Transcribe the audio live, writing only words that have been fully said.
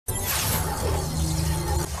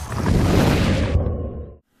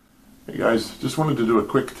Hey guys, just wanted to do a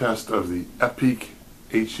quick test of the Epique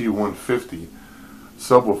HE150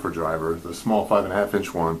 subwoofer driver, the small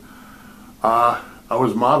 5.5-inch one. I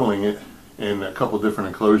was modeling it in a couple different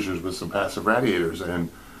enclosures with some passive radiators,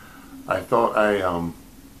 and I thought I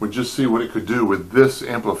would just see what it could do with this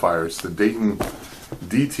amplifier. It's the Dayton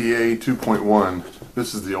DTA-2.1.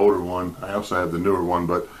 This is the older one. I also have the newer one,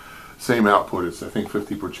 but same output. It's I think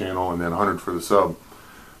 50 per channel and then 100 for the sub.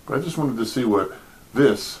 But I just wanted to see what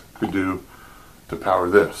this could do to power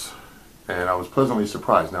this, and I was pleasantly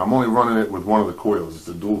surprised. Now I'm only running it with one of the coils. It's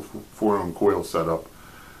a dual 4-ohm coil setup,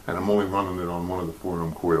 and I'm only running it on one of the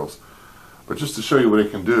 4-ohm coils. But just to show you what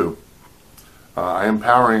it can do, I am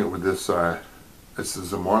powering it with this. This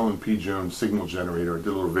is a Marlin P. Jones signal generator. I did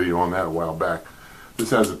a little video on that a while back.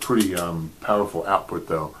 This has a pretty powerful output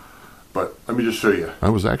though. But let me just show you. I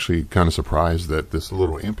was actually kind of surprised that this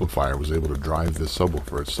little amplifier was able to drive this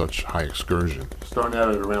subwoofer at such high excursion. Starting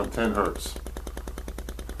out at around 10 hertz.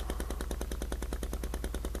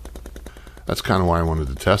 That's kind of why I wanted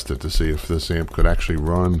to test it, to see if this amp could actually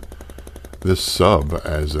run this sub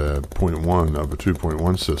as a 0.1 of a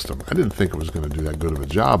 2.1 system. I didn't think it was going to do that good of a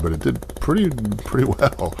job, but it did pretty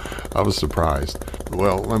well. I was surprised.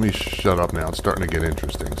 Well, let me shut up now. It's starting to get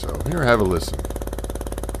interesting. So here, have a listen.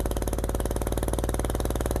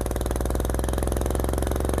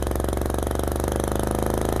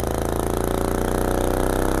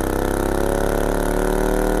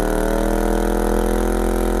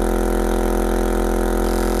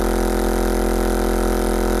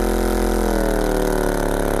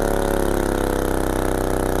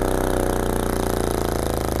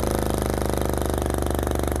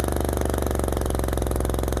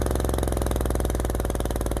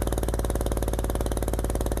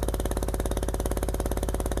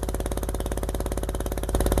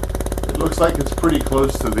 Looks like it's pretty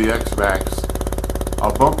close to the X-Max.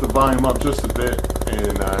 I'll bump the volume up just a bit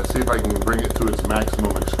and see if I can bring it to its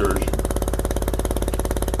maximum excursion.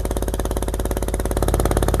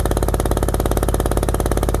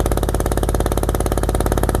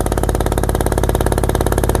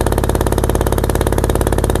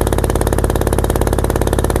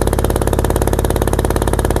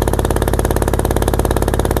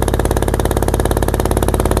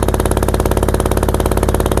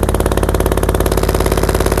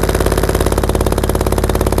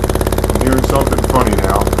 Something funny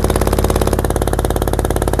now.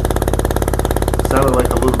 Sounded like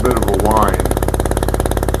a little bit of a whine.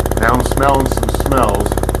 Now I'm smelling some smells.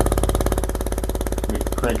 Let me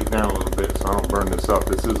crank it down a little bit so I don't burn this up.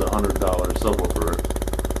 This is a $100 subwoofer,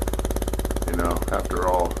 you know, after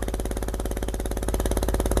all.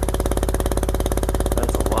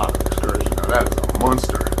 That's a lot of excursion. Now that is a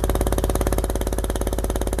monster.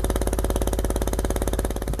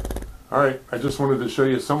 Alright, I just wanted to show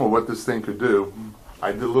you some of what this thing could do.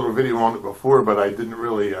 I did a little video on it before, but I didn't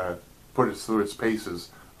really put it through its paces.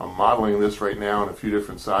 I'm modeling this right now in a few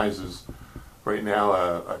different sizes. Right now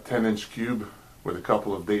a 10-inch cube with a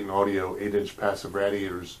couple of Dayton Audio 8-inch passive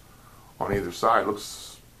radiators on either side.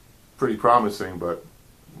 Looks pretty promising, but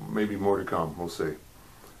maybe more to come. We'll see.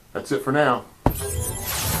 That's it for now.